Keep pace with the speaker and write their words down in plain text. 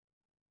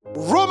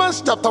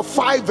Romans chapter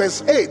 5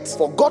 verse 8,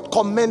 for God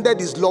commended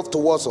his love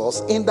towards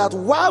us in that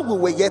while we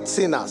were yet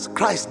sinners,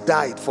 Christ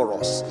died for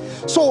us.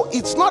 So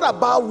it's not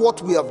about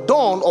what we have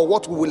done or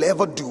what we will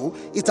ever do,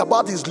 it's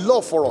about his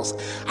love for us.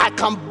 I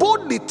can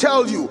boldly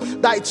tell you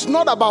that it's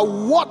not about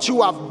what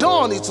you have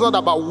done, it's not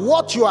about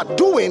what you are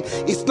doing,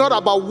 it's not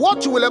about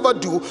what you will ever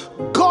do.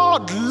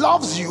 God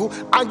loves you,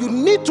 and you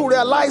need to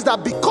realize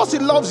that because he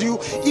loves you,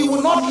 he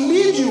will not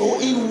leave you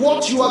in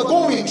what you are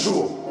going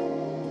through.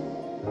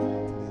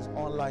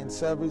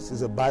 Service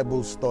is a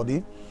Bible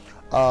study.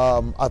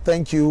 I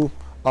thank you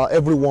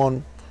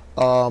everyone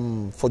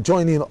for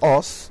joining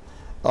us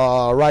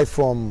right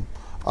from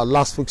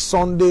last week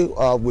Sunday.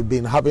 We've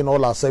been having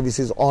all our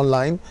services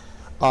online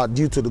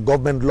due to the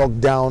government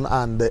lockdown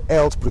and the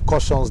health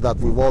precautions that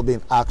we've all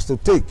been asked to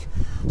take.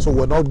 So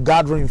we're not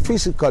gathering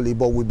physically,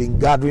 but we've been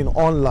gathering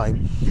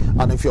online.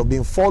 And if you've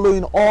been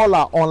following all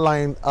our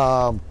online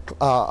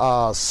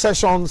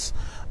sessions,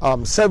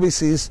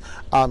 services,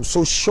 I'm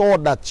so sure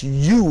that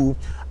you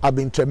have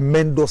been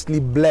tremendously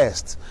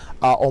blessed.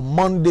 On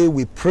Monday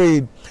we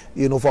prayed,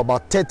 for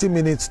about 30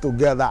 minutes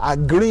together,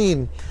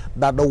 agreeing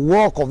that the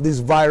work of this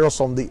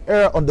virus on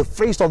the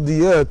face of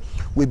the earth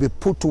will be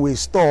put to a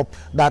stop,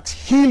 that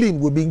healing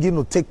will begin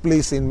to take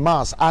place in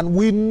mass. And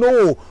we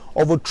know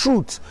of a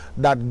truth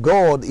that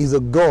God is a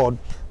God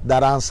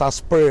that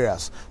answers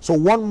prayers. So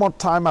one more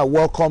time, I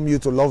welcome you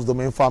to Love's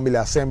Domain Family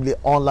Assembly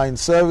online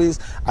service.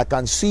 I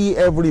can see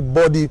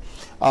everybody.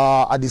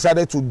 I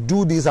decided to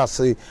do this as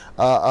a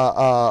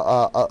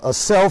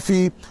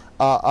selfie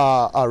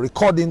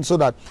recording so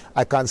that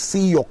I can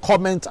see your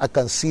comments. I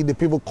can see the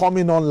people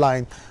coming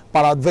online.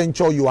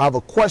 Peradventure, you have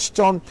a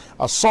question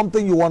or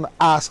something you want to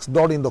ask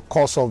during the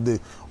course of the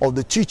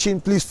teaching,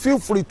 please feel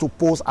free to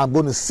post. I'm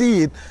going to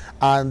see it,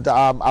 and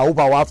I hope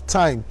I'll have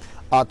time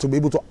to be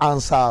able to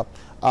answer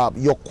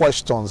your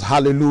questions.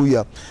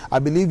 Hallelujah. I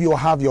believe you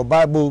have your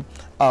Bible,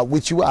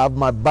 which you have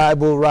my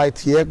Bible right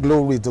here.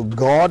 Glory to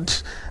God.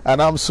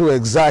 And I'm so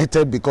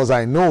excited because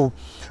I know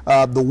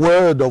the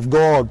Word of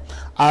God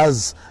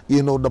has,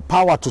 the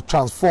power to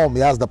transform.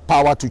 It has the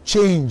power to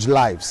change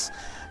lives.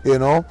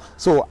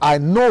 So I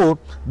know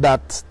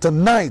that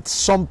tonight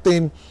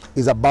something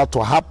is about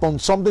to happen.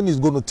 Something is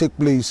going to take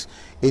place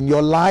in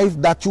your life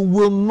that you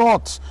will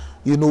not,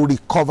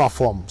 recover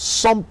from.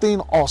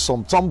 Something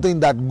awesome. Something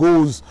that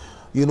goes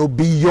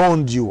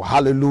beyond you.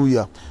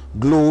 Hallelujah.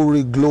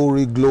 Glory,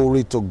 glory,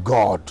 glory to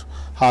God.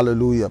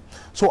 Hallelujah.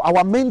 So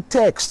our main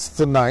text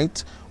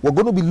tonight, we're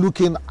going to be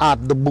looking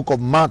at the book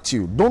of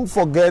Matthew. Don't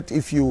forget,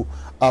 if you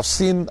have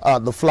seen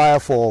the flyer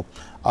for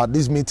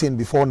this meeting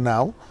before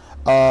now,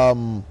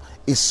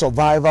 is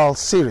survival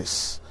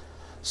series.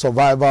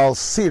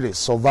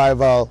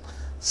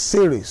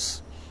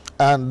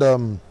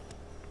 And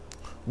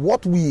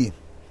what we're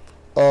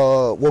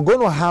going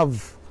to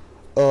have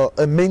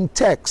a main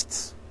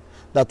text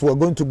that we're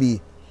going to be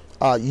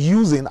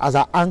using as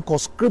our anchor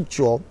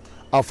scripture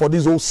for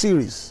this whole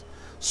series.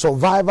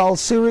 Survival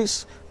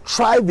series,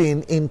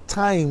 thriving in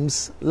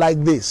times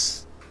like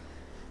this.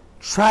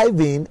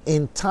 Thriving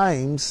in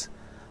times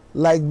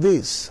like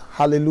this.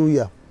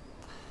 Hallelujah.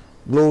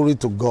 Glory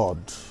to God.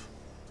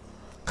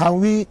 Can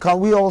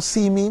we all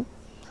see me?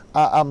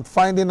 I'm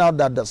finding out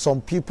that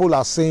some people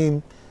are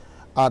saying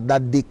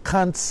that they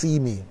can't see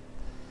me.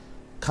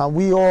 Can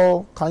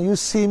you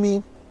see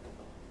me?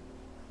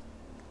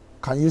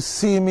 Can you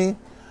see me?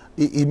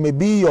 It may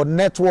be your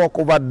network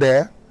over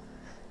there.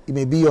 It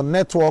may be your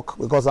network,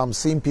 because I'm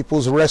seeing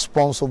people's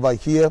response over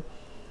here.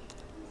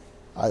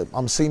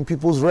 I'm seeing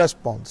people's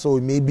response. So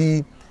it may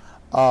be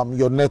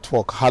your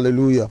network.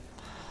 Hallelujah.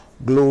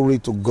 Glory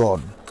to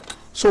God.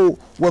 So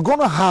we're going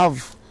to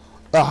have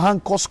a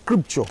anchor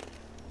scripture,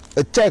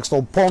 a text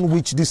upon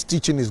which this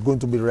teaching is going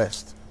to be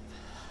rest.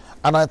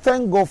 And I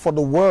thank God for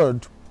the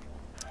word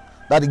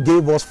that he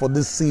gave us for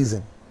this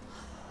season.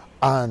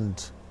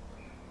 And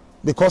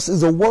because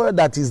it's a word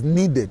that is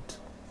needed,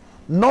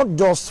 not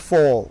just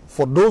for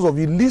those of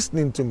you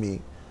listening to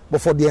me,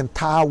 but for the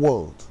entire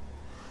world.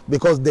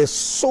 Because there's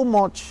so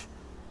much.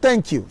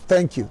 Thank you,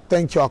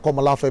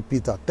 Akomalafe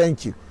Peter.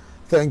 Thank you.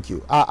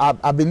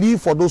 I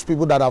believe for those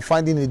people that are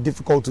finding it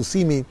difficult to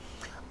see me,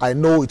 I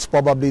know it's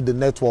probably the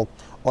network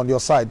on your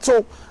side.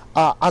 So,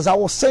 as I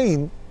was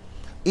saying,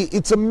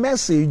 it's a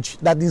message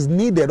that is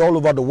needed all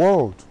over the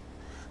world.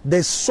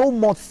 There's so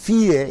much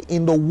fear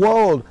in the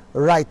world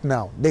right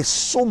now. There's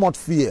so much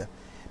fear.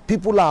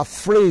 People are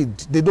afraid.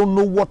 They don't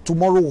know what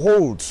tomorrow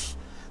holds.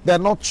 They're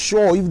not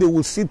sure if they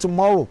will see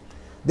tomorrow.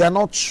 They're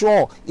not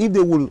sure if they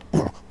will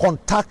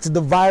contact the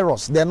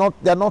virus. They're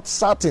not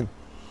certain.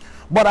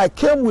 But I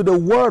came with a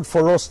word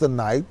for us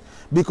tonight,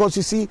 because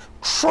you see,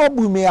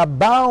 trouble may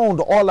abound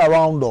all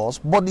around us,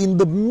 but in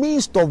the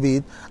midst of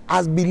it,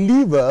 as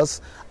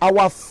believers,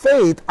 our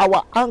faith,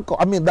 our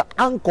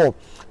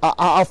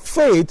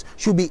faith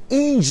should be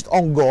hinged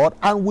on God,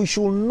 and we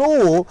should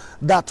know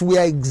that we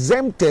are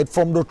exempted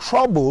from the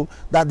trouble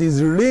that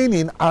is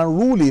reigning and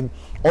ruling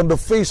on the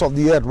face of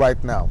the earth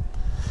right now.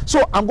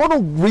 So I'm going to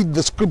read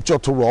the scripture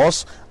to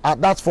us,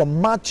 That's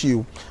from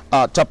Matthew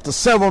chapter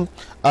 7,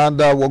 and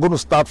we're going to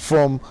start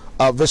from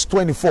verse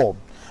 24.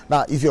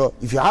 Now, if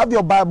you have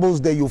your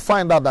Bibles there, you'll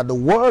find out that the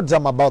words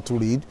I'm about to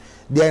read,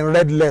 they are in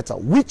red letter,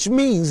 which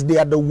means they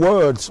are the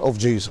words of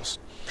Jesus.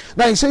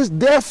 Now, he says,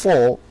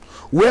 therefore,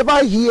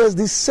 whoever hears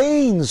these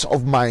sayings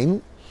of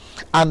mine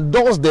and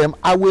does them,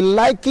 I will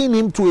liken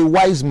him to a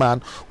wise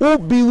man who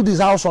built his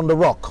house on the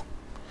rock.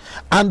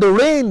 And the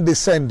rain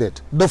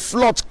descended, the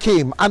floods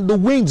came, and the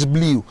winds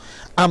blew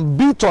and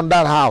beat on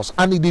that house,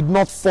 and it did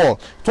not fall,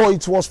 for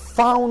it was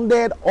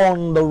founded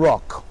on the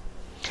rock.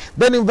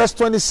 Then in verse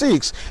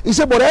 26, he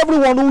said, but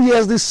everyone who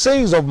hears these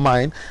sayings of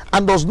mine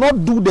and does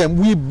not do them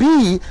will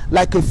be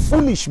like a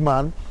foolish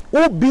man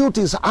who built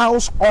his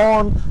house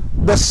on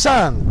the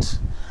sand.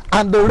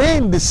 And the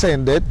rain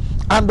descended,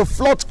 and the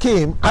flood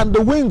came, and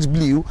the winds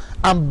blew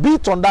and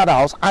beat on that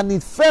house, and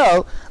it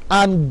fell,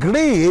 and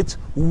great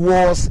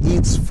was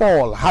its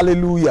fall.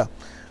 Hallelujah.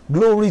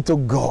 Glory to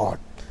God.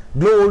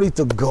 Glory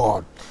to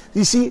God.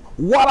 You see,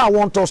 what I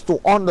want us to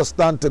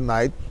understand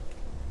tonight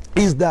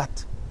is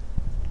that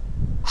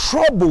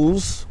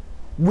troubles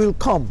will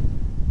come.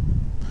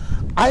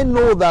 I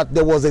know that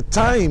there was a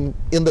time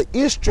in the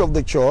history of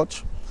the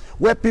church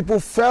where people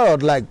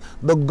felt like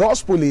the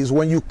gospel is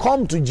when you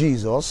come to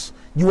Jesus,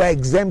 you are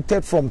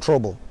exempted from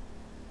trouble.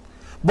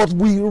 But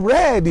we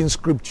read in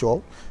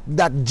scripture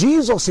that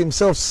Jesus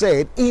himself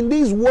said, in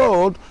this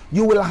world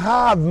you will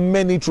have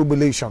many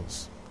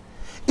tribulations.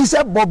 He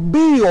said, but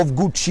be of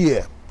good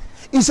cheer.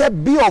 He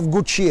said, be of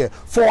good cheer,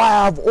 for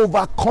I have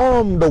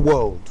overcome the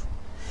world.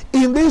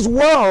 In this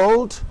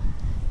world,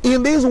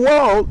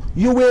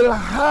 you will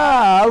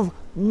have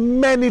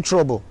many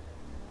trouble.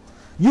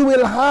 You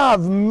will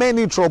have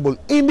many trouble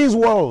in this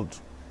world.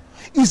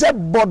 He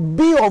said, but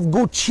be of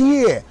good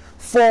cheer,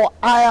 for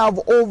I have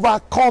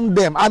overcome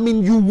them. I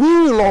mean, you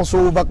will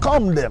also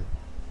overcome them.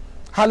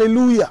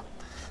 Hallelujah.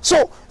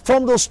 So,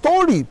 from the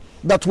story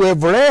that we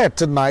have read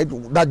tonight,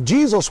 that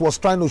Jesus was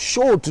trying to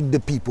show to the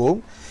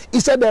people, he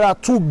said there are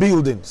two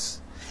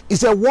buildings. He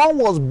said one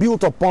was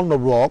built upon the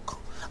rock,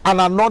 and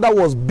another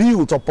was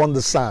built upon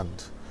the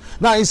sand.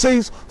 Now he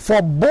says,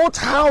 for both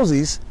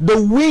houses,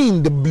 the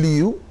wind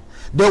blew,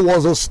 there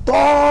was a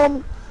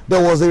storm,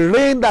 there was a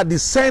rain that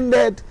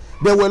descended,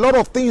 there were a lot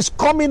of things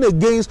coming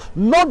against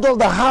not just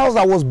the house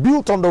that was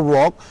built on the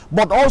rock,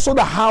 but also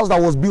the house that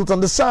was built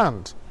on the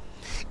sand.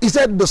 He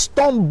said the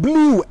storm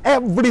blew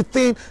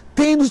everything,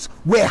 things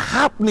were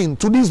happening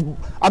to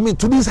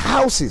these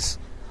houses.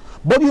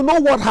 But you know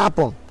what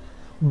happened?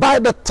 By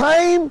the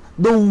time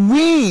the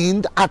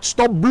wind had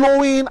stopped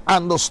blowing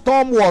and the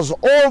storm was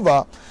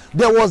over,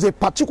 there was a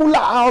particular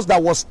house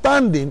that was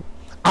standing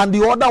and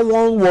the other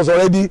one was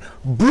already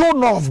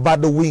blown off by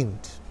the wind.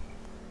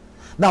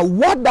 Now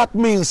what that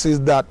means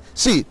is that,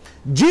 see,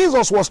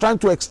 Jesus was trying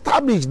to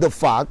establish the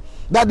fact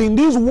that in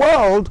this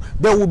world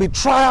there will be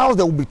trials,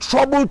 there will be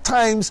troubled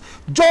times,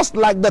 just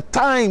like the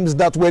times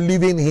that we're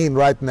living in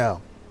right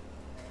now.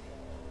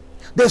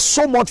 There's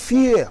so much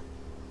fear.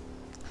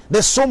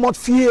 There's so much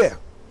fear.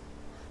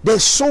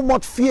 There's so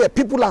much fear.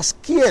 People are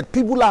scared.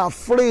 People are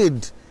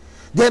afraid.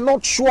 They're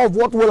not sure of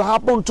what will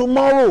happen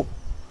tomorrow.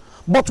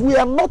 But we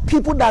are not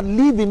people that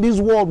live in this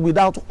world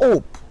without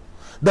hope.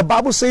 The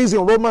Bible says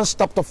in Romans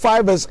chapter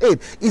 5 verse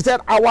 8, it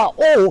said, our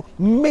hope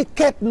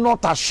maketh not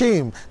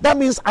ashamed. That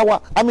means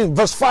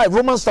verse 5,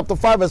 Romans chapter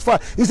 5 verse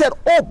 5, he said,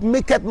 hope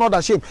maketh not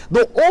ashamed.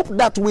 The hope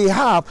that we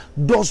have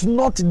does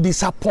not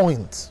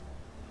disappoint.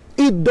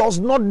 It does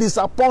not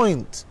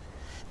disappoint.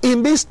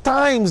 In these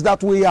times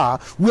that we are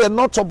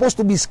not supposed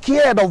to be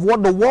scared of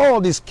what the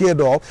world is scared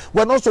of.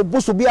 We're not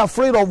supposed to be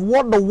afraid of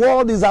what the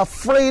world is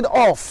afraid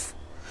of.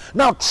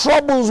 Now,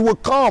 troubles will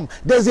come.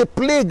 There's a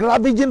plague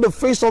ravaging the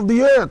face of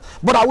the earth.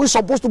 But are we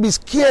supposed to be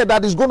scared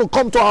that it's going to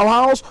come to our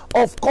house?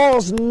 Of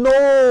course,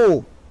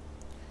 no.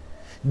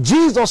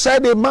 Jesus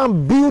said a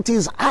man built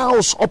his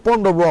house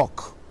upon the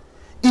rock.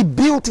 He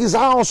built his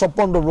house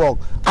upon the rock.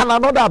 And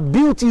another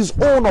built his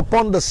own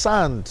upon the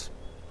sand.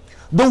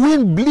 The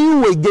wind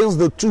blew against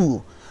the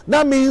two.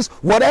 That means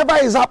whatever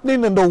is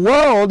happening in the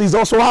world is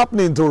also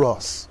happening to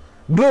us.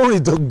 Glory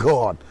to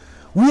God.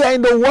 We are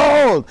in the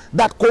world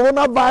that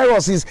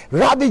coronavirus is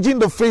ravaging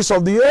the face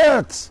of the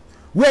earth.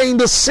 We are in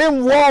the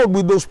same world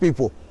with those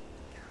people.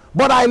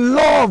 But I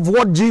love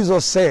what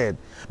Jesus said,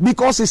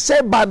 because he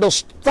said by the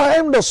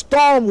time the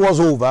storm was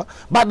over,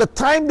 by the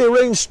time the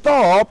rain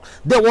stopped,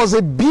 there was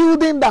a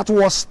building that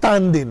was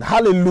standing.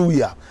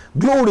 Hallelujah.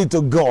 Glory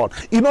to God.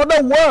 In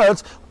other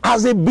words,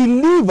 as a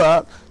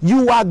believer,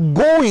 you are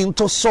going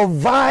to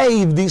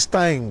survive these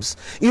times.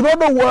 In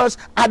other words,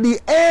 at the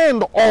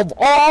end of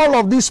all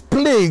of this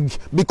plague,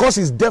 because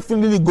it's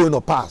definitely going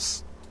to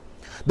pass,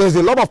 there's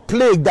a lot of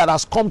plague that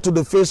has come to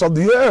the face of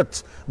the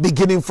earth,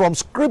 beginning from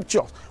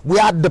scripture. We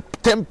had the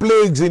 10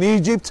 plagues in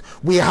Egypt.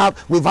 We've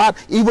had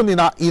even in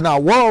our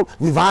world,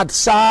 we've had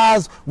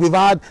SARS, we've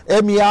had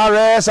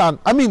MERS,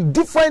 and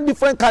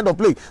different kind of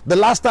plague. The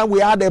last time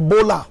we had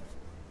Ebola.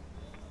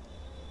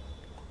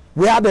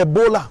 We had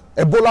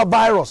Ebola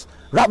virus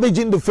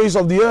ravaging the face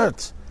of the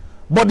earth.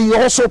 But it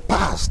also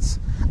passed.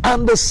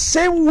 And the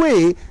same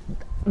way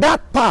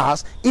that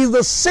pass is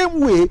the same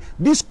way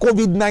this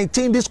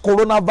COVID-19, this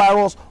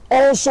coronavirus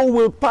also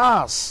will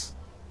pass.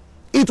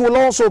 It will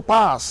also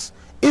pass.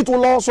 It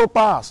will also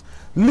pass.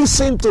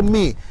 Listen to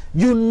me.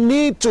 You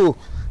need to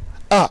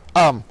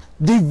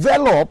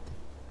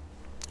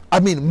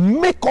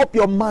make up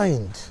your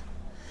mind.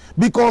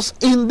 Because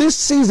in this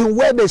season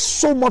where there's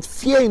so much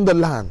fear in the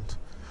land,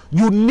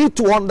 you need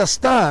to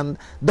understand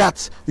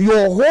that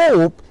your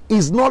hope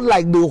is not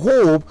like the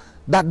hope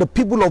that the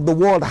people of the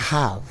world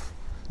have.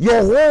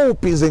 Your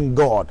hope is in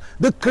God,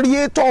 the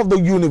creator of the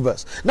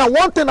universe. Now,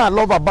 one thing I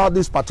love about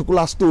this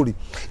particular story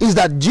is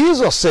that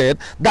Jesus said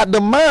that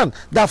the man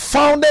that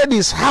founded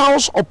his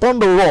house upon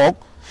the rock,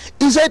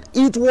 he said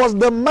it was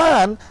the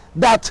man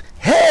that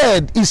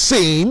heard his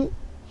saying.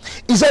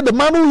 He said the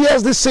man who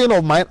hears this saying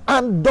of mine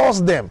and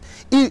does them.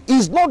 He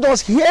is not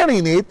just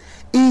hearing it,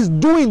 he's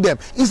doing them.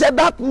 He said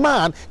that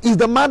man is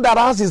the man that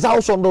has his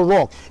house on the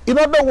rock. In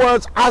other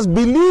words, as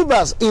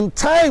believers in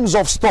times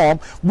of storm,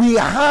 we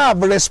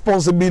have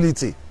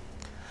responsibility.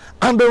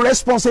 And the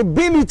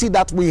responsibility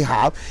that we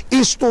have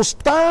is to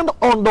stand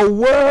on the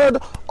word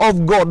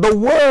of God, the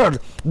word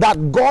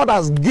that God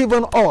has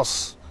given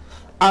us.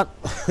 And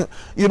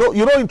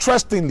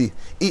interestingly,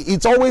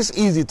 it's always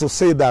easy to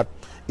say that,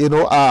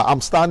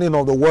 I'm standing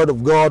on the word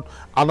of God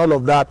and all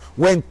of that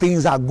when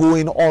things are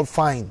going all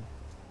fine.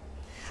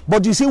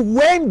 But you see,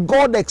 when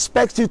God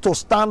expects you to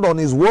stand on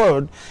his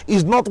word,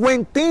 is not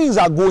when things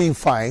are going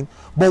fine,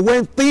 but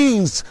when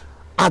things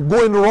are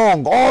going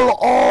wrong.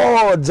 All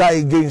odds are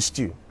against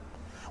you.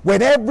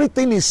 When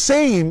everything is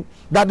saying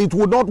that it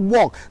will not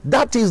work,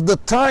 that is the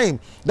time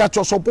that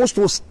you're supposed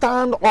to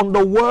stand on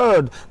the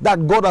word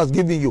that God has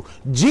given you.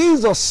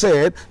 Jesus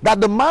said that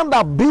the man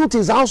that built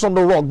his house on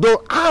the rock,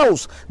 the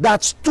house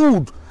that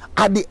stood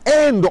at the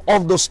end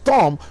of the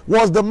storm,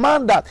 was the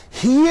man that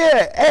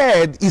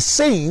heard his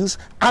sayings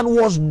and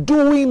was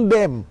doing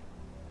them.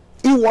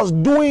 He was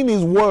doing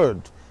his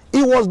word. He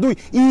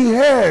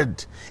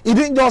heard. He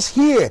didn't just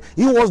hear,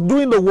 he was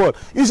doing the word.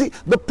 You see,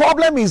 the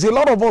problem is a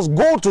lot of us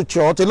go to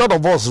church, a lot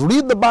of us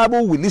read the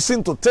Bible, we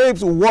listen to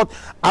tapes, we watch,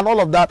 and all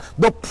of that.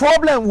 The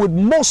problem with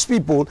most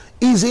people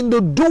is in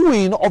the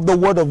doing of the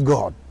word of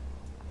God.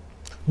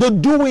 The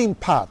doing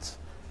part.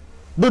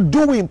 The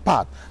doing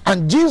part.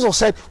 And Jesus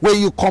said, when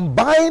you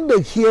combine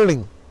the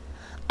hearing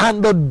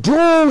and the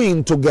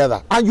doing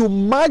together, and you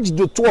merge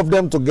the two of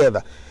them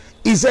together,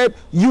 he said,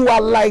 you are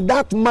like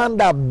that man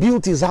that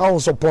built his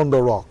house upon the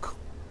rock.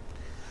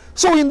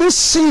 So in this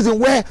season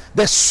where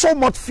there's so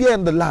much fear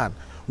in the land,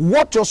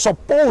 what you're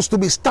supposed to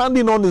be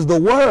standing on is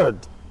the word.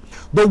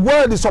 The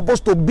word is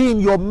supposed to be in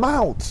your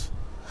mouth.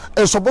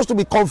 You're supposed to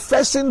be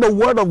confessing the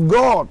word of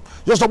God.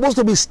 You're supposed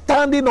to be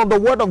standing on the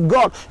word of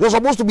God. You're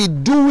supposed to be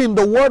doing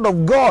the word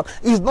of God.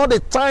 It's not a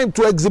time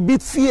to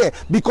exhibit fear,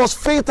 because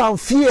faith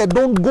and fear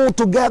don't go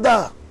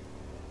together.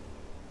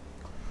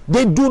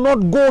 They do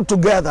not go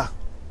together.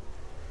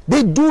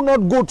 They do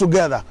not go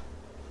together.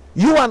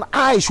 You and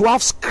I should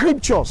have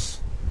scriptures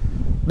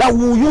that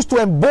we use to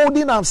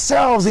embolden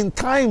ourselves in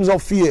times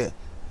of fear.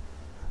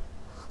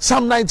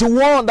 Psalm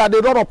 91 that a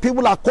lot of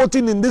people are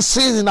quoting in this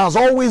season has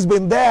always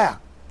been there.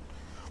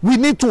 We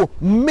need to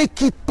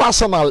make it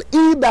personal.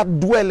 He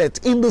that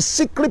dwelleth in the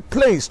secret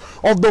place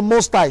of the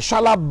Most High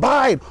shall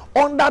abide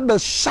under the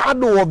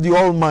shadow of the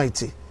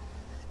Almighty.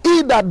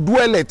 He that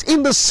dwelleth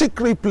in the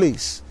secret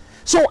place.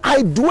 So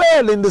I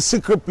dwell in the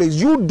secret place.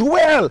 You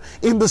dwell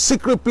in the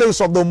secret place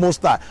of the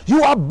Most High.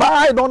 You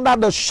abide under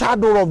the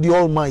shadow of the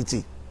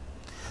Almighty.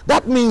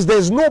 That means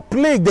there's no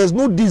plague, there's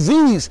no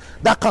disease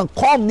that can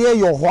come near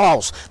your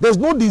house. There's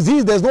no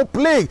disease, there's no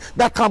plague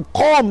that can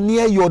come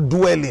near your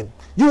dwelling.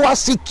 You are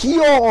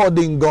secured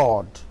in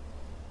God.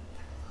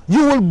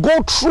 You will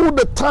go through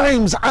the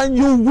times and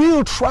you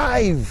will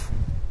thrive.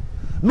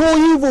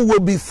 No evil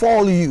will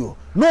befall you.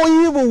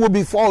 No evil will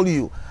befall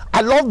you.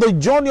 I love the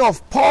journey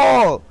of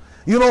Paul.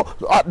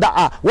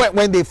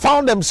 When they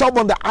found themselves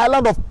on the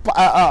island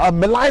of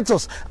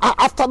Miletus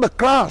after the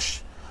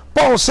crash,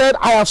 Paul said,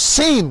 I have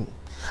seen,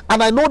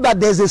 and I know that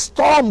there's a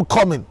storm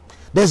coming.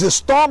 There's a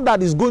storm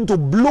that is going to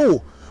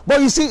blow.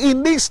 But you see,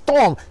 in this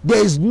storm,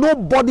 there is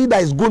nobody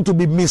that is going to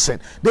be missing.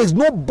 There is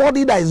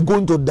nobody that is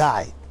going to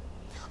die.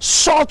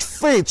 Such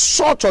faith,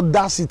 such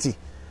audacity.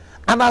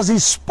 And as he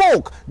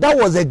spoke, that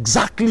was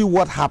exactly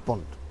what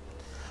happened.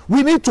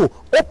 We need to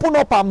open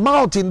up our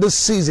mouth in this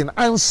season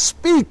and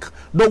speak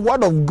the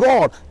word of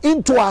God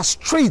into our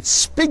streets.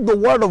 Speak the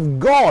word of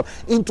God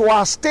into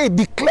our state.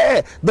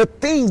 Declare the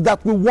things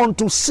that we want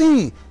to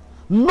see.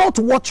 Not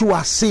what you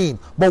are seeing,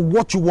 but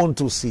what you want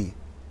to see.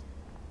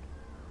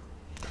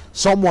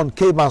 Someone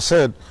came and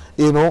said,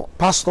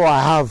 Pastor,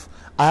 I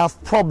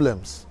have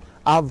problems.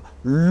 I have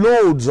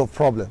loads of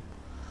problems.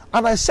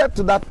 And I said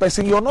to that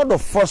person, you're not the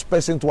first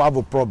person to have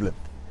a problem.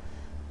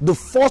 The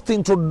first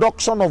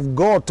introduction of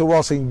God to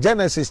us in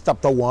Genesis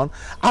chapter 1,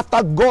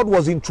 after God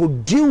was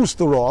introduced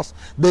to us,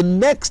 the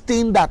next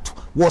thing that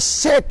was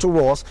said to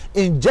us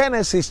in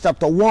Genesis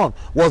chapter 1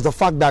 was the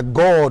fact that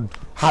God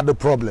had a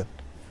problem.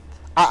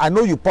 I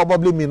know you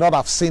probably may not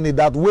have seen it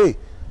that way,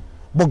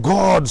 But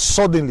God,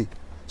 suddenly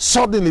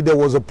there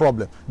was a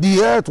problem.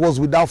 The earth was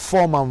without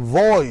form and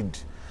void.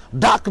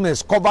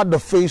 Darkness covered the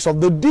face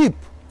of the deep.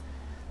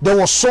 There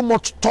was so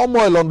much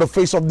turmoil on the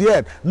face of the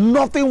earth.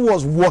 Nothing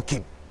was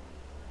working.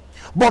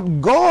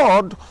 But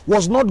God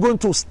was not going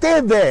to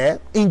stay there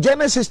in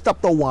Genesis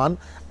chapter 1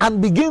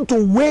 and begin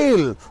to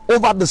wail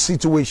over the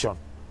situation.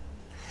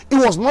 He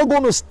was not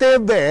going to stay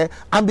there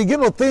and begin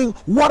to think,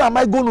 what am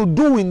I going to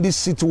do in this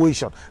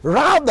situation?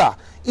 Rather,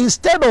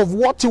 instead of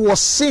what he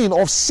was seeing,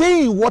 of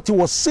saying what he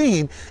was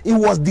seeing, he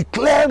was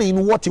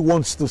declaring what he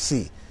wants to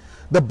see.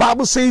 The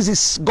Bible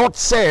says, God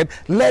said,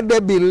 let there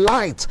be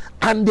light,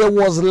 and there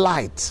was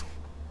light.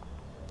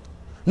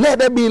 Let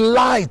there be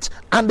light,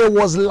 and there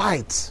was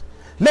light.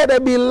 Let there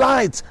be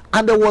light,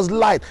 and there was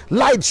light.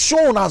 Light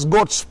shone as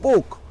God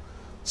spoke.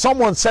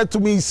 Someone said to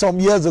me some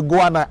years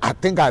ago, and I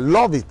think I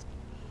love it.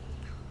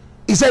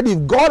 He said,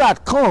 if God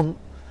had come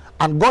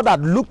and God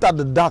had looked at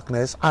the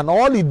darkness and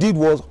all he did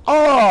was,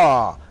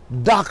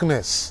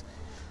 darkness,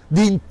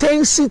 the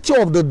intensity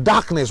of the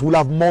darkness will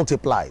have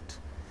multiplied,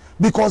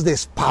 because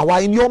there's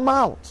power in your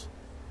mouth.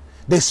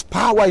 There's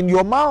power in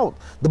your mouth.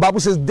 The Bible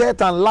says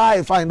death and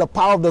life are in the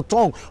power of the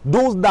tongue.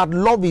 Those that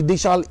love it, they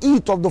shall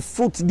eat of the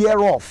fruit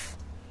thereof.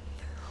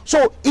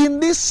 So in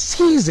this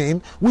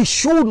season, we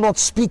should not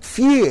speak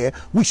fear.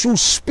 We should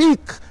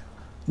speak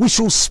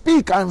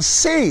and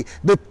say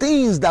the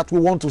things that we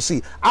want to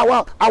see.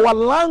 Our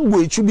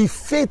language should be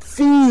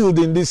faith-filled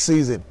in this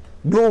season.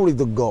 Glory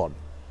to God.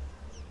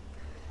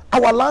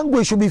 Our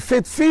language should be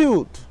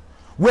faith-filled.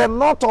 We're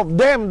not of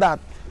them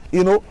that,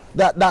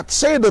 that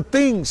say the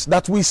things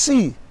that we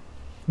see,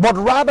 but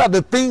rather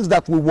the things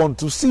that we want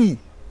to see.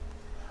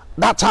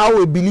 That's how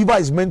a believer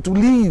is meant to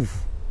live.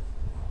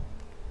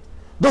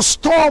 The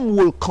storm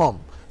will come.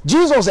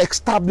 Jesus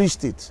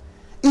established it.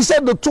 He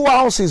said the two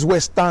houses were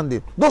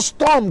standing. The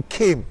storm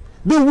came.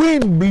 The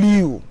wind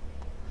blew.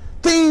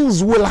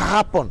 Things will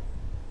happen.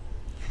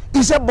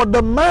 He said, but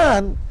the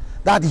man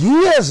that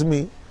hears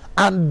me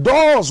and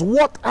does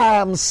what I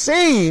am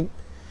saying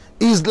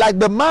is like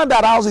the man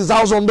that has his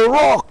house on the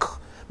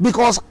rock.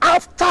 Because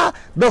after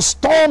the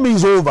storm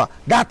is over,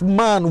 that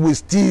man will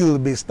still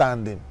be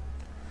standing.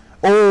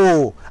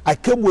 Oh, I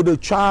came with a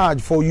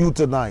charge for you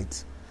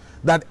tonight.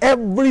 That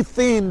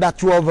everything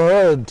that you have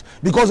heard,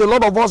 because a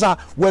lot of us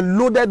we're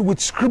loaded with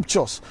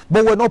scriptures,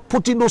 but we're not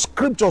putting those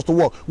scriptures to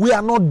work. We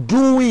are not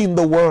doing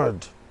the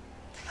word.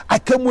 I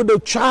came with a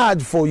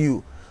charge for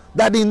you,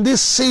 that in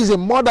this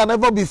season, more than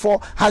ever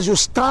before, as you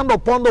stand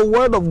upon the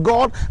word of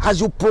God, as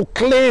you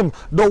proclaim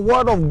the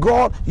word of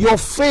God, your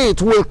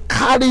faith will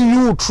carry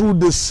you through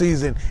this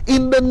season.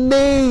 In the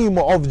name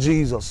of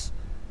Jesus.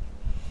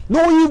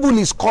 No evil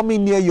is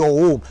coming near your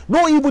home.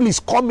 No evil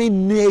is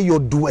coming near your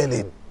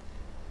dwelling.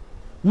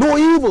 No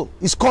evil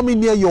is coming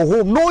near your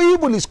home. No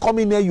evil is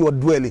coming near your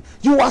dwelling.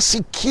 You are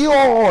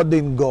secured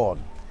in God.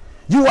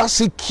 You are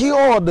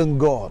secured in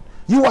God.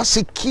 You are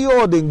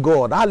secured in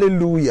God.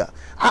 Hallelujah.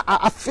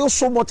 I feel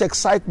so much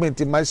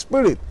excitement in my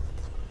spirit,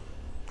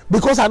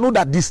 because I know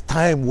that this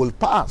time will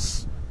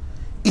pass.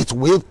 It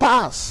will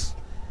pass.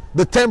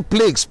 The 10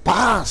 plagues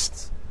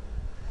passed.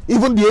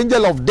 Even the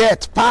angel of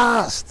death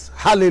passed.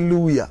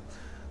 Hallelujah.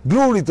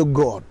 Glory to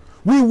God.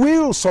 We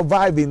will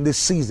survive in this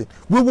season.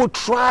 We will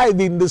thrive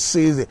in this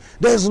season.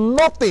 There's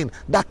nothing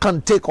that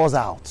can take us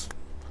out.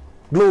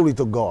 Glory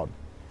to God.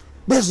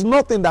 There's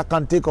nothing that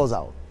can take us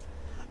out.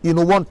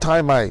 One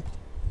time I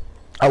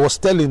was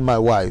telling my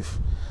wife,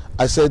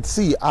 I said,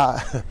 see, one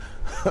of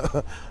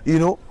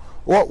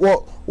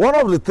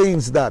the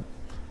things that,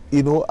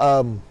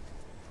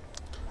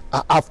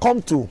 I've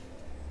come to,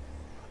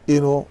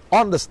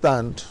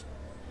 understand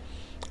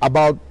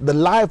about the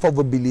life of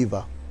a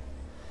believer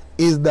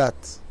is that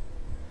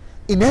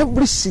in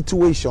every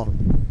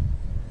situation,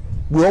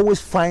 we always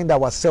find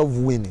ourselves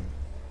winning.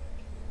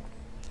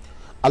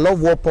 I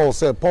love what Paul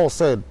said. Paul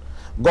said,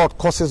 God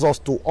causes us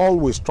to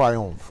always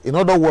triumph. In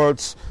other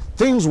words,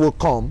 things will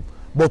come,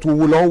 but we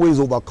will always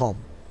overcome.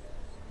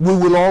 We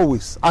will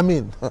always.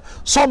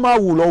 Somehow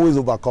we will always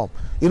overcome.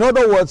 In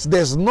other words,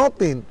 there's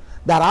nothing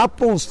that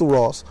happens to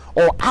us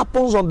or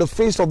happens on the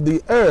face of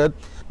the earth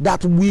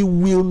that we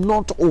will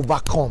not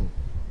overcome.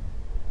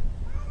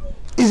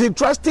 It's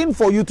interesting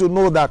for you to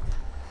know that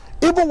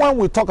even when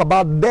we talk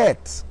about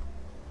death,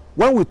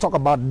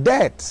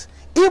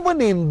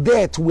 even in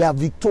death we are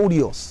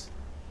victorious.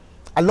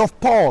 I love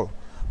Paul.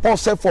 Paul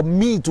said, for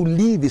me to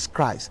live is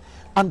Christ,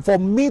 and for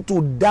me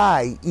to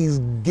die is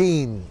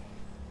gain.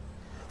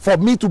 For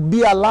me to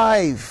be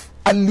alive,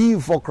 I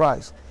live for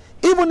Christ.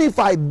 Even if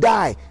I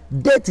die,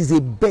 death is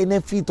a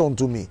benefit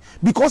unto me,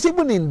 because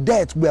even in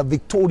death we are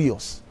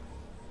victorious.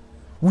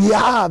 We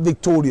are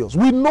victorious.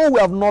 We know we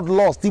have not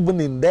lost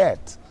even in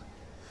death.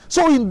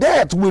 So in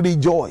death we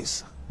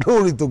rejoice.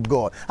 Glory to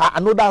God. I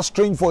know that's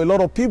strange for a lot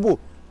of people.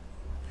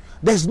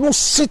 There's no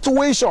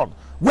situation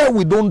where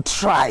we don't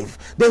thrive.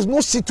 There's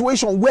no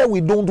situation where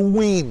we don't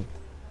win.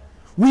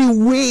 We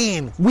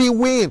win. We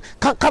win.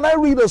 Can I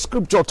read a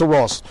scripture to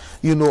us?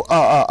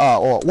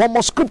 One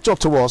more scripture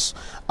to us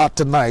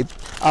tonight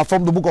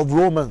from the book of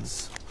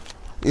Romans.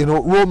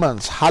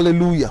 Romans,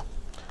 hallelujah.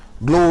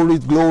 Glory,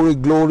 glory,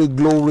 glory,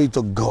 glory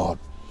to God.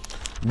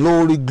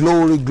 Glory,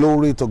 glory,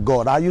 glory to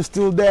God. Are you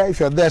still there? If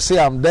you're there, say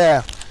I'm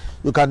there.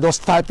 You can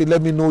just type it.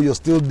 Let me know you're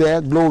still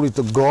there. Glory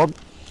to God.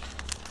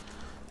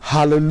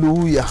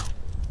 Hallelujah.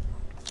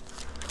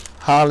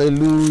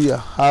 Hallelujah.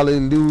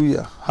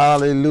 Hallelujah.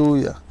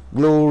 Hallelujah.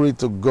 Glory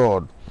to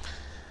God.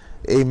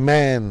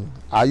 Amen.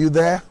 Are you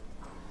there?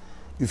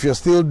 If you're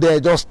still there,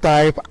 just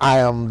type, I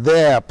am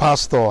there,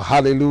 Pastor.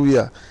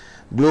 Hallelujah.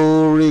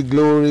 Glory,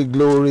 glory,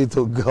 glory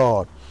to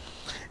God.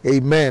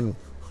 Amen.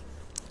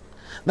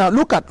 Now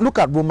look at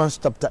Romans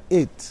chapter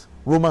 8.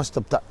 Romans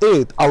chapter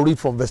 8, I'll read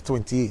from verse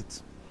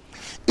 28.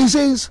 It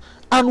says,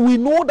 and we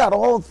know that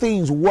all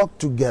things work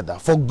together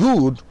for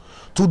good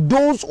to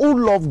those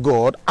who love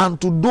God and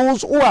to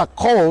those who are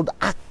called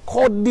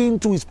according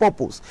to his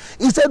purpose.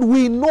 He said,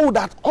 we know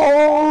that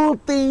all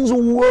things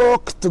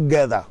work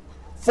together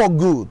for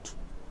good.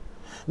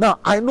 Now,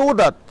 I know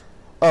that,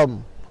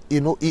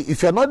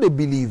 if you're not a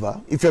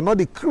believer, if you're not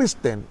a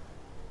Christian,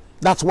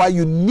 that's why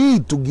you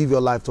need to give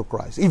your life to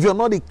Christ. If you're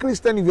not a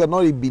Christian, if you're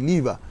not a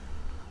believer,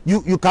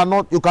 you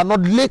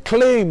cannot lay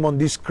claim on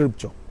this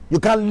scripture. You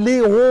can't lay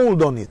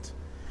hold on it.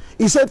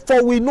 He said,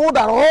 for we know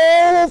that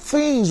all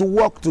things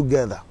work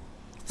together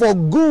for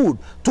good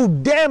to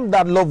them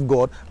that love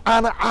God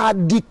and are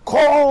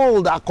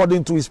called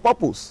according to his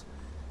purpose.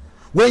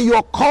 When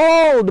you're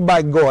called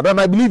by God, and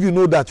I believe you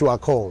know that you are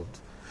called.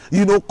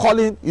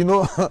 Calling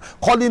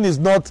is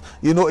not,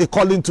 a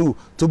calling to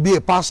be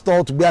a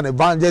pastor, to be an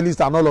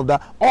evangelist and all of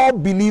that. All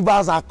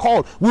believers are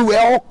called. We were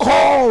all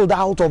called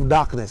out of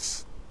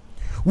darkness.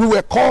 We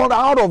were called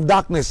out of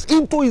darkness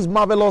into his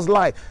marvelous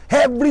light.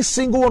 Every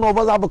single one of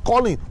us have a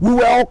calling. We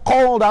were all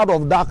called out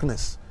of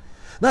darkness.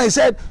 Now he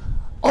said,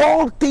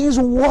 all things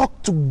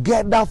work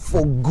together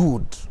for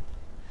good.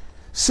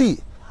 See,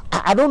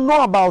 I don't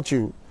know about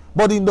you,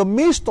 but in the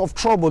midst of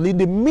trouble, in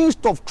the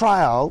midst of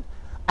trial,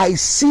 I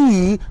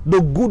see the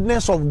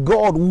goodness of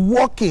God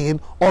working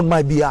on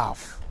my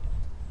behalf.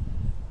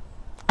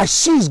 I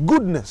see his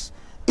goodness.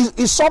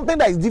 It's something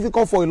that is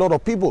difficult for a lot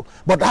of people,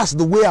 but that's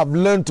the way I've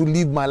learned to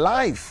live my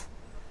life.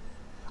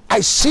 I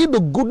see the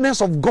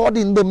goodness of God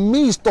in the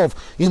midst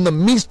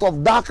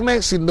of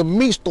darkness, in the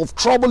midst of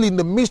trouble, in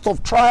the midst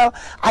of trial.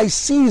 I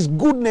see his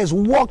goodness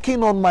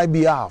working on my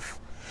behalf.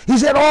 He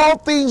said all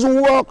things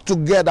work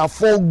together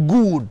for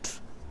good.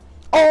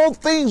 All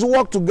things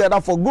work together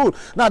for good.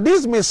 Now,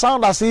 this may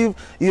sound as if,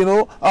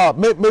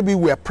 maybe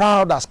we're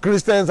proud as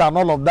Christians and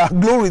all of that.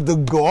 Glory to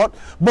God.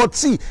 But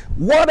see,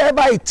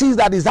 whatever it is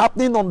that is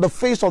happening on the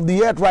face of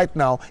the earth right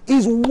now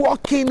is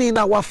working in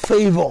our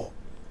favor.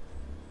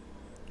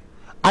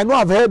 I know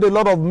I've heard a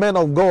lot of men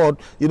of God,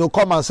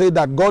 come and say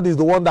that God is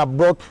the one that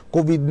brought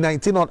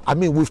COVID-19 on. I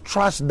mean, we've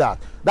trashed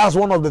that. That's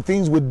one of the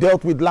things we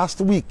dealt with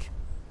last week.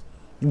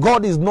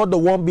 God is not the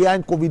one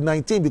behind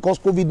COVID-19, because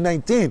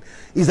COVID-19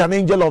 is an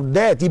angel of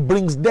death. He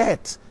brings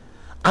death.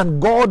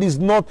 And God is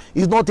not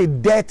a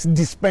death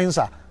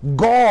dispenser.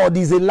 God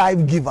is a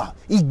life giver.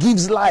 He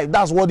gives life.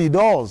 That's what he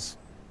does.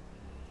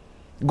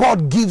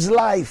 God gives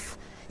life.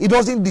 He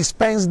doesn't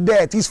dispense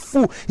death. He's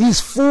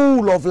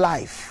full of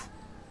life.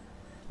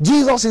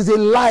 Jesus is a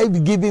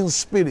life-giving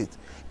spirit.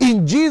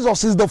 In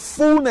Jesus is the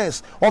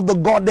fullness of the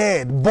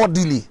Godhead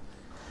bodily.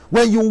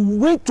 When you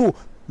need to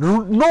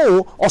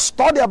know or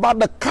study about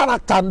the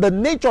character and the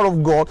nature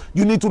of God,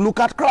 you need to look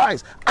at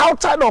Christ.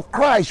 Outside of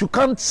Christ, you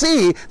can't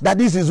say that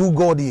this is who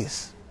God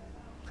is.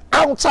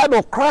 Outside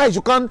of Christ,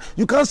 you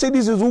can't say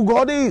this is who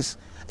God is.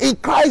 In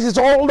Christ is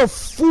all the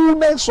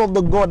fullness of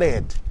the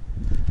Godhead.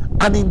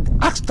 And in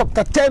Acts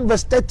chapter 10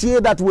 verse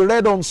 38 that we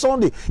read on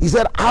Sunday, he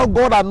said how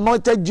God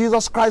anointed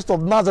Jesus Christ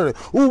of Nazareth,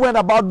 who went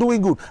about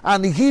doing good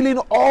and healing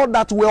all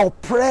that were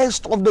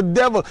oppressed of the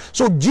devil.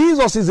 So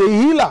Jesus is a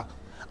healer.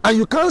 And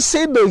you can't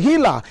say the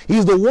healer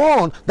is the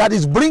one that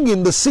is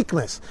bringing the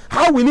sickness.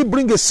 How will he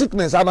bring a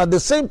sickness and at the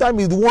same time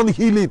he's the one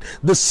healing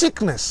the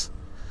sickness?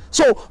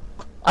 So,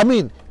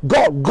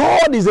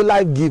 God is a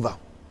life giver.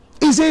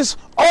 He says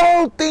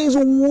all things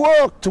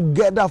work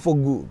together for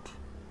good.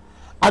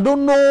 I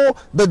don't know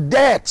the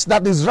death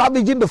that is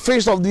ravaging the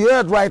face of the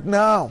earth right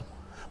now.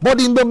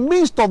 But in the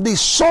midst of this,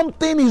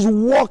 something is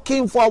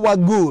working for our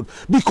good,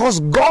 because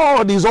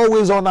God is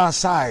always on our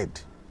side.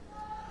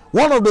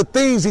 One of the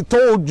things he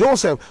told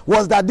Joseph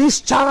was that this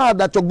child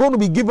that you're going to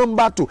be given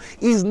back to,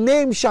 his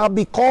name shall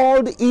be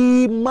called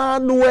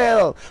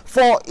Emmanuel.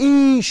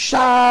 His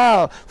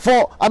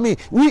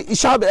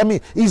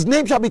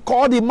name shall be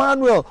called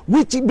Emmanuel,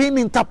 which being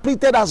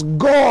interpreted as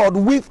God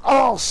with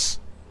us.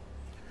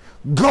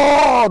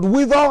 God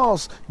with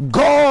us.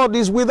 God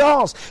is with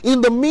us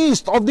in the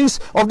midst of this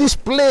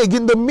plague,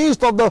 in the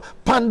midst of the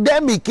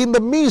pandemic, in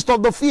the midst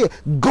of the fear.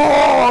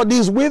 God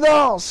is with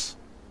us.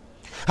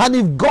 And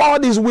if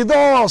God is with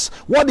us,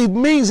 what it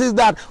means is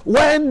that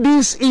when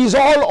this is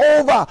all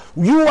over,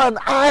 you and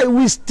I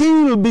will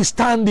still be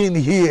standing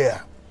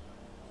here.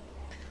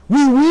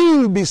 We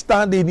will be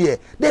standing here.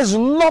 There's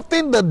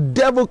nothing the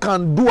devil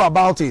can do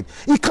about it.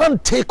 He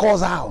can't take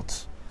us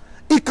out.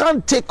 He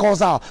can't take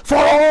us out. For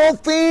all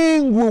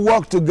things will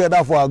work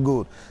together for our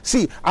good.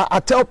 See, I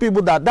tell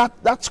people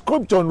that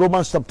scripture in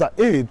Romans chapter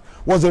 8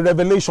 was a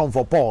revelation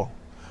for Paul.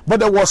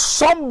 But there was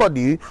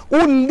somebody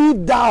who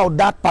lived out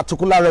that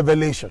particular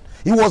revelation.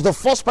 He was the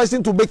first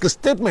person to make a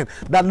statement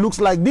that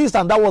looks like this,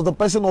 and that was the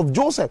person of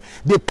Joseph.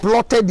 They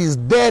plotted his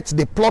death,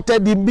 they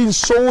plotted him being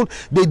sold,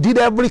 they did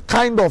every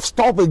kind of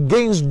stuff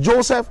against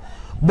Joseph,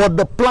 but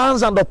the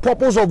plans and the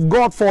purpose of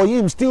God for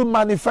him still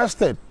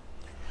manifested.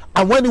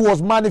 And when he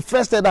was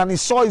manifested and he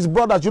saw his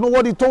brothers, you know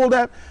what he told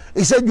them?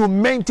 He said, you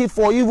meant it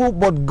for evil,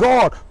 but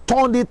God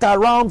turned it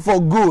around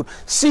for good.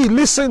 See,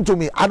 listen to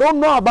me. I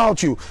don't know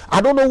about you. I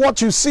don't know what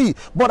you see,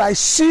 but I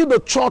see the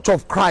church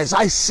of Christ.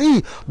 I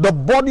see the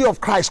body of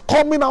Christ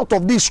coming out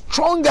of this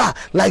stronger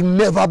like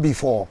never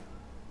before.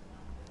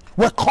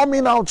 We're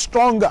coming out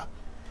stronger.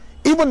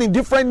 Even in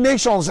different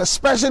nations,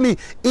 especially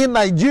in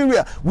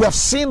Nigeria, we have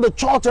seen the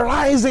church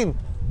rising.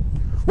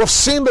 We've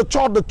seen the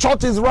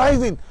church is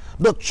rising.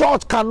 The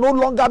church can no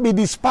longer be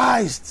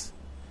despised.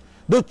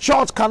 The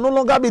church can no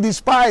longer be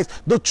despised.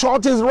 The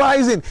church is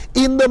rising.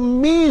 In the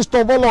midst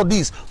of all of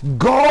this,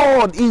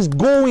 God is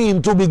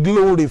going to be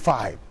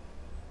glorified.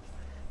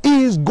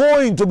 He is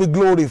going to be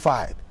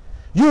glorified.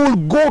 You will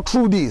go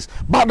through this.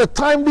 By the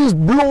time this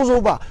blows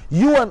over,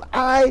 you and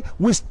I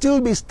will still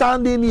be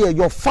standing here.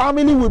 Your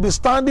family will be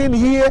standing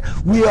here.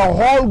 We are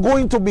all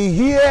going to be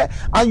here.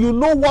 And you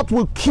know what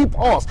will keep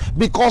us?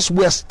 Because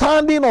we're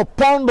standing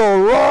upon the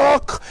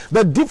rock.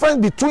 The difference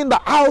between the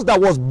house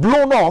that was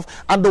blown off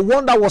and the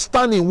one that was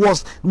standing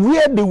was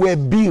where they were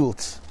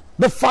built.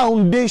 The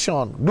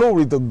foundation.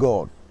 Glory to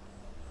God.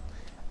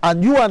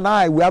 And you and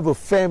I, we have a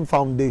firm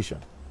foundation.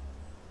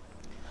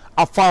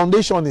 Our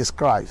foundation is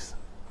Christ.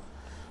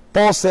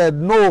 Paul said,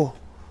 no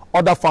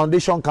other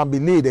foundation can be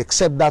laid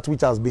except that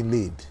which has been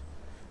laid.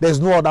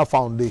 There's no other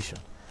foundation.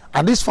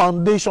 And this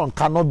foundation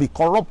cannot be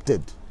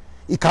corrupted.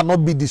 It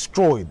cannot be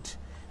destroyed.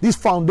 This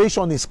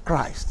foundation is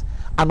Christ.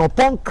 And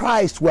upon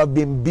Christ we have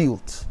been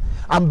built.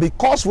 And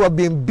because we have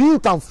been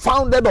built and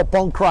founded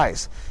upon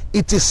Christ,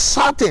 it is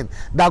certain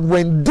that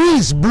when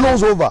this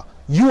blows over,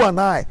 you and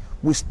I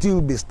will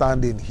still be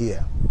standing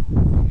here.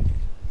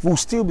 We'll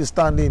still be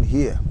standing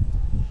here.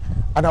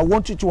 And I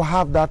want you to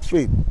have that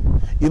faith.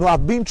 You know,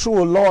 I've been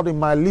through a lot in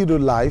my little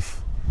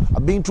life.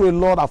 I've been through a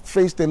lot. I've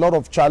faced a lot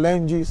of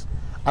challenges.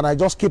 And I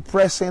just keep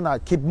pressing. I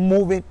keep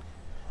moving.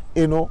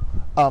 You know,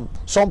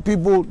 some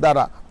people that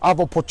have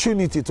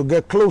opportunity to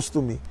get close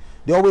to me,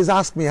 they always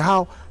ask me,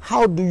 how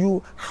do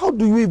you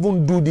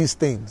even do these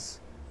things?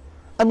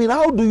 I mean,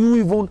 how do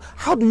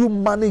you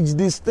manage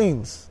these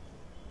things?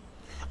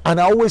 And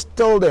I always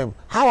tell them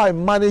how I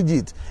manage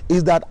it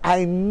is that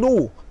I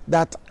know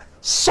that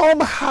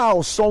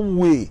somehow, some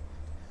way,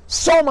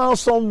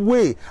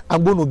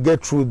 I'm going to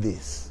get through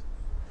this.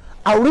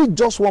 I'll read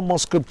just one more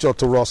scripture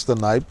to us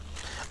tonight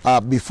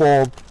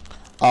before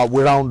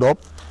we round up.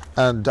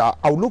 And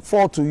I'll look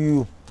forward to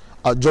you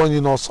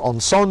joining us on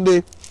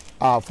Sunday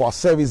for our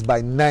service by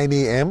 9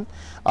 a.m.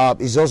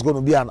 It's just going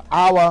to be an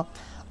hour,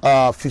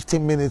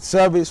 15-minute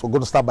service. We're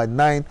going to start by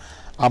 9,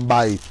 and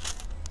by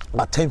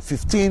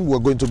 10:15 we're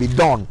going to be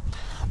done.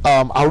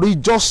 I'll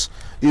read just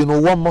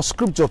one more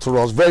scripture to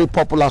us, very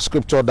popular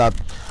scripture that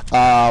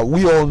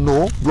we all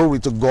know, glory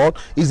to God,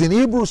 is in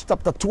Hebrews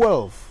chapter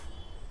 12,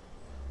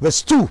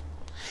 verse 2.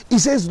 It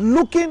says,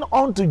 looking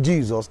unto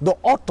Jesus, the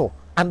author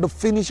and the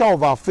finisher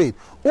of our faith,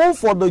 who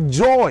for the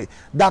joy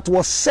that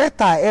was set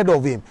ahead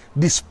of him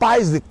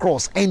despised the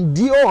cross,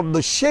 endured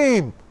the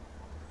shame.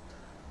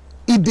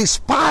 He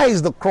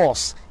despised the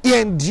cross. He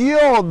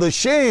endured the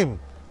shame.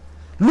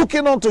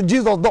 Looking unto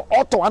Jesus, the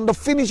author and the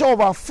finisher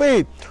of our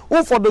faith,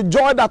 who for the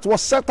joy that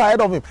was set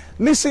ahead of him.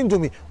 Listen to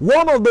me.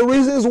 One of the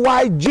reasons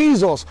why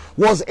Jesus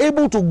was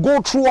able to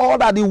go through all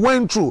that he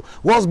went through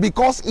was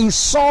because he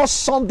saw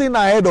something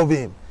ahead of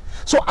him.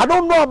 So I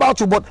don't know about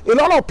you, but a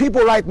lot of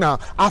people right now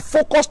are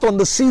focused on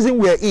the season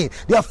we're in.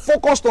 They are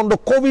focused on the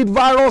COVID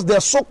virus.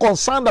 They're so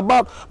concerned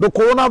about the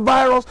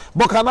coronavirus.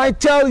 But can I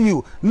tell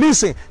you,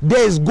 listen,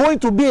 there is going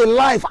to be a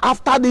life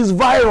after this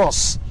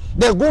virus.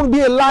 There's going to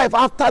be a life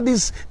after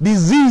this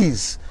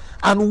disease.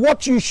 And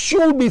what you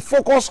should be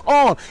focused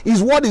on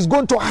is what is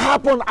going to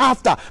happen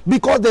after.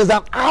 Because there's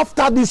an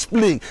after this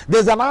plague.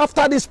 There's an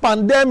after this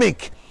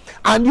pandemic.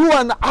 And you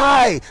and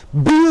I,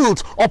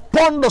 built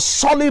upon the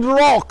solid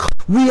rock,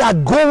 we are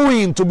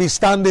going to be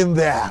standing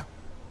there.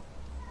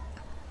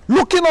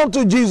 Looking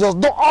unto Jesus,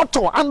 the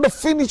author and the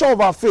finisher of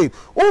our faith,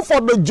 who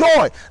for the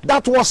joy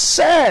that was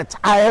set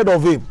ahead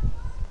of him,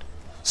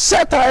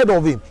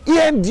 he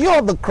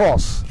endured the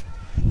cross.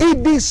 He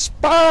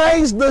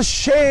despised the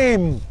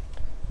shame.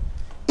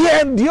 He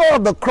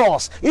endured the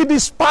cross. He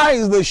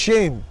despised the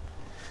shame.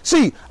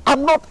 See,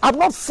 I'm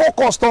not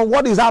focused on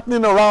what is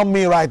happening around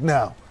me right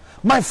now.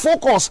 My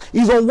focus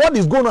is on what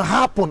is going to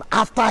happen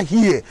after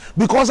here,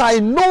 because I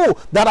know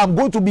that I'm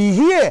going to be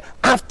here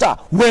after,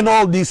 when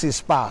all this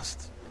is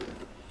past.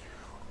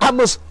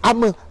 I'm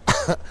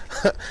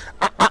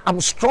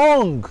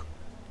strong.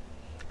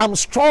 I'm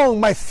strong.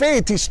 My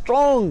faith is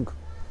strong.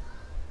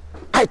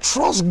 I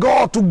trust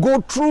God to go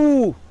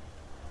through.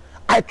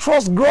 I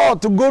trust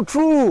God to go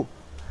through.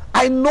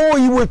 I know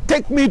He will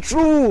take me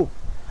through.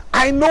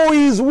 I know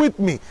He is with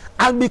me.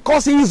 And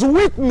because He is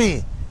with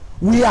me,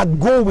 we are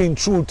going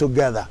through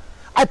together.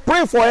 I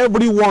pray for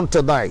everyone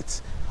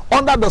tonight,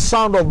 under the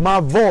sound of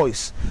my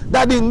voice,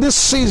 that in this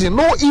season,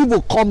 no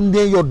evil come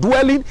near your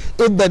dwelling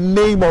in the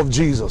name of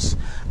Jesus.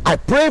 I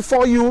pray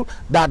for you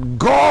that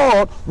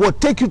God will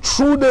take you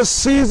through this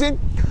season.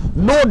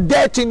 No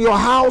death in your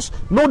house,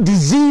 no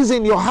disease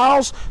in your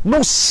house,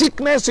 no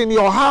sickness in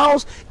your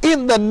house.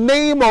 In the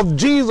name of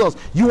Jesus,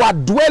 you are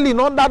dwelling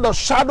under the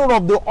shadow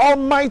of the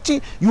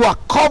Almighty. You are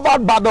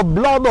covered by the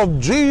blood of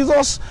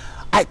Jesus.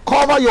 I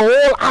cover your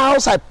whole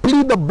house. I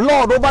plead the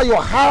blood over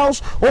your house,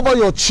 over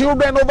your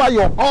children, over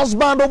your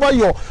husband, over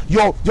your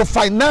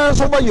finance,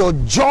 over your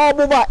job,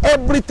 over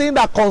everything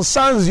that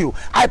concerns you.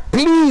 I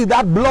plead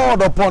that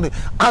blood upon it.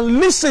 And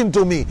listen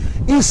to me.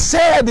 He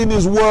said in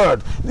His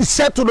word, He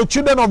said to the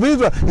children of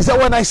Israel, He said,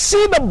 when I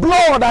see the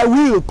blood, I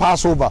will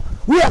pass over.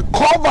 We are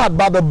covered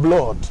by the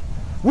blood.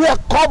 We are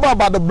covered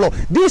by the blood.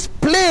 This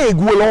plague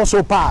will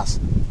also pass,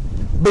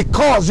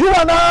 because you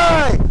and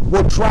I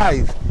will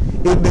thrive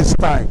in these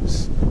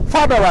times.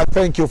 Father, I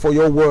thank You for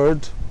Your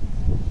word.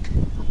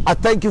 I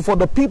thank You for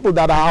the people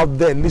that are out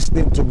there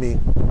listening to me.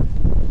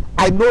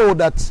 I know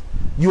that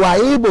You are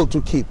able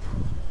to keep.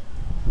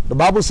 The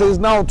Bible says,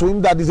 now to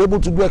Him that is able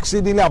to do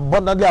exceedingly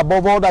abundantly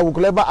above all that we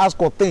could ever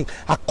ask or think,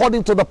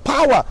 according to the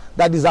power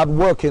that is at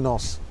work in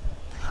us.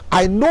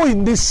 I know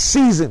in this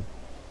season,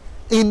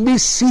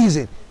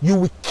 You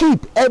will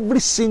keep every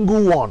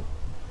single one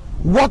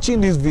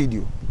watching this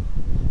video.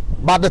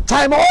 By the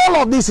time all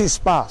of this is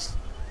past,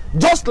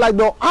 just like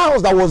the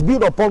house that was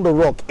built upon the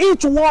rock,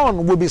 each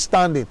one will be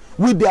standing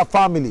with their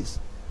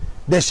families.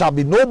 There shall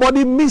be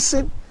nobody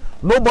missing.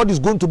 Nobody's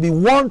going to be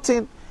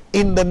wanting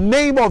in the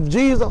name of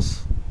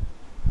Jesus.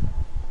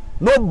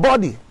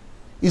 Nobody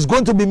is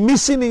going to be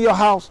missing in your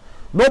house.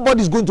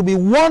 Nobody's going to be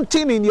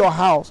wanting in your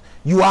house.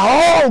 You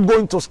are all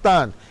going to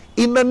stand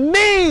in the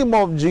name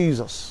of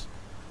Jesus.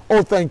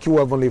 Oh, thank You,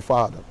 Heavenly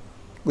Father.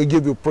 We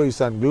give You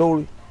praise and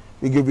glory.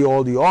 We give You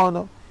all the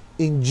honor.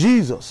 In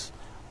Jesus'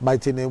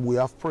 mighty name we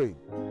have prayed.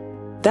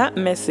 That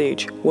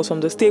message was from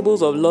the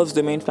stables of Love's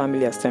Domain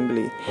Family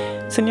Assembly.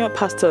 Senior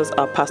pastors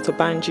are Pastor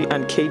Banji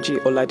and KG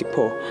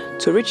Oladipo.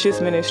 To reach this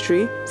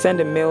ministry,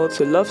 send a mail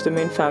to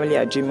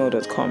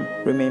lovedomainfamily@gmail.com.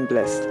 Remain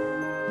blessed.